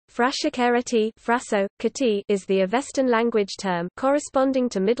Frashokereti is the Avestan language term corresponding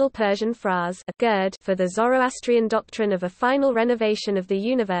to Middle Persian fras for the Zoroastrian doctrine of a final renovation of the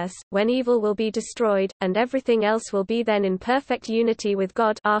universe, when evil will be destroyed, and everything else will be then in perfect unity with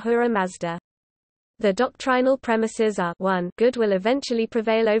God Ahura Mazda. The doctrinal premises are 1. Good will eventually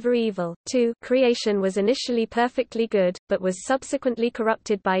prevail over evil, 2. Creation was initially perfectly good, but was subsequently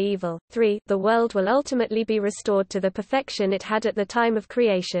corrupted by evil, 3. The world will ultimately be restored to the perfection it had at the time of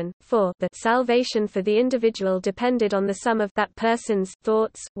creation, 4. The salvation for the individual depended on the sum of that person's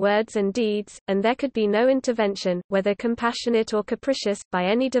thoughts, words and deeds, and there could be no intervention, whether compassionate or capricious, by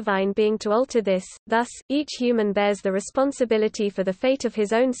any divine being to alter this. Thus, each human bears the responsibility for the fate of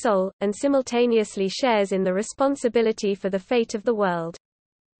his own soul, and simultaneously shares in the responsibility for the fate of the world.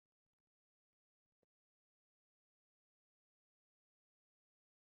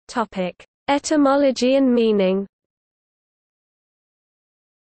 Topic: Etymology and meaning.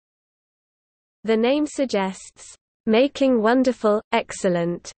 The name suggests, "making wonderful,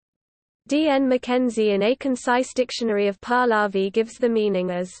 excellent." D. N. Mackenzie in A Concise Dictionary of Pahlavi gives the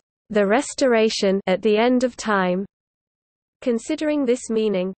meaning as, "the restoration at the end of time." Considering this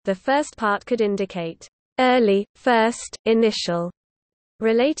meaning, the first part could indicate early, first, initial,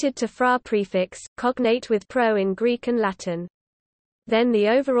 related to fra prefix, cognate with pro in Greek and Latin. Then the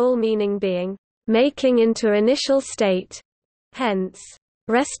overall meaning being making into initial state, hence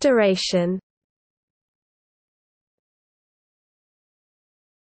restoration.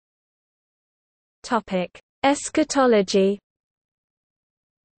 Topic: Eschatology.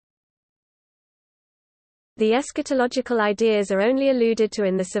 The eschatological ideas are only alluded to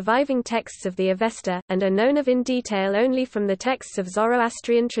in the surviving texts of the Avesta, and are known of in detail only from the texts of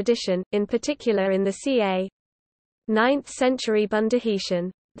Zoroastrian tradition, in particular in the ca. 9th century Bundahishn.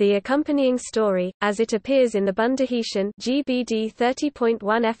 The accompanying story, as it appears in the Bundahishn GBD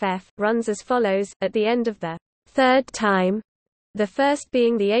 30.1 ff, runs as follows: at the end of the third time, the first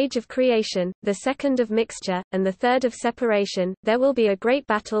being the age of creation, the second of mixture, and the third of separation, there will be a great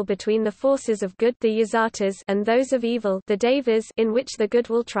battle between the forces of good, the Yazatas, and those of evil, the Devas, in which the good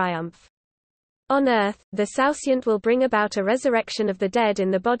will triumph. On earth, the Saoshyant will bring about a resurrection of the dead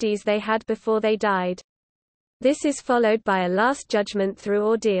in the bodies they had before they died. This is followed by a last judgment through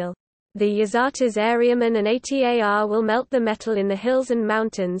ordeal. The Yazatas Ariaman and Atar will melt the metal in the hills and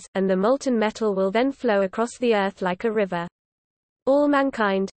mountains, and the molten metal will then flow across the earth like a river. All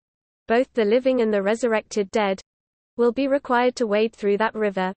mankind, both the living and the resurrected dead, will be required to wade through that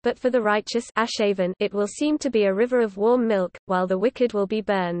river, but for the righteous it will seem to be a river of warm milk, while the wicked will be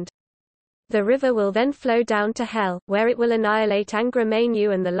burned. The river will then flow down to hell, where it will annihilate Angra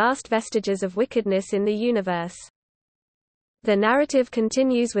Mainyu and the last vestiges of wickedness in the universe. The narrative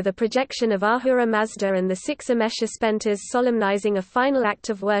continues with a projection of Ahura Mazda and the 6 Amesha Spentas solemnizing a final act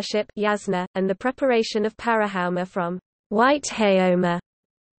of worship yasna, and the preparation of Parahauma from White Haoma.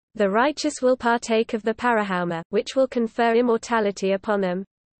 The righteous will partake of the Parahauma, which will confer immortality upon them.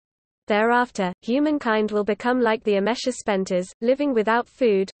 Thereafter, humankind will become like the Amesha Spentas, living without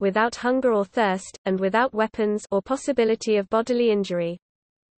food, without hunger or thirst, and without weapons or possibility of bodily injury.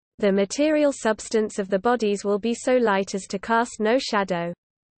 The material substance of the bodies will be so light as to cast no shadow.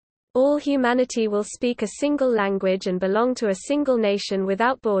 All humanity will speak a single language and belong to a single nation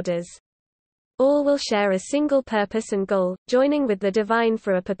without borders. All will share a single purpose and goal, joining with the divine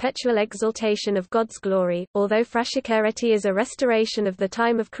for a perpetual exaltation of God's glory. Although Frashokereti is a restoration of the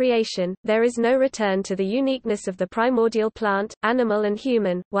time of creation, there is no return to the uniqueness of the primordial plant, animal and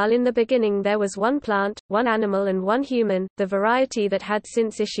human. While in the beginning there was one plant, one animal and one human, the variety that had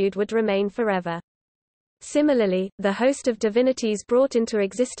since issued would remain forever. Similarly, the host of divinities brought into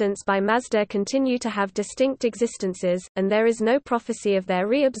existence by Mazda continue to have distinct existences, and there is no prophecy of their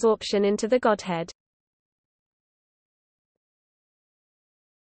reabsorption into the Godhead.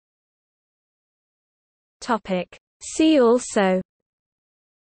 See also: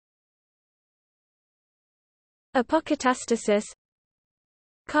 Apokatastasis,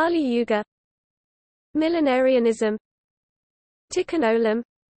 Kali Yuga, Millenarianism, Tikkun Olam.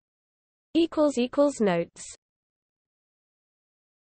 Notes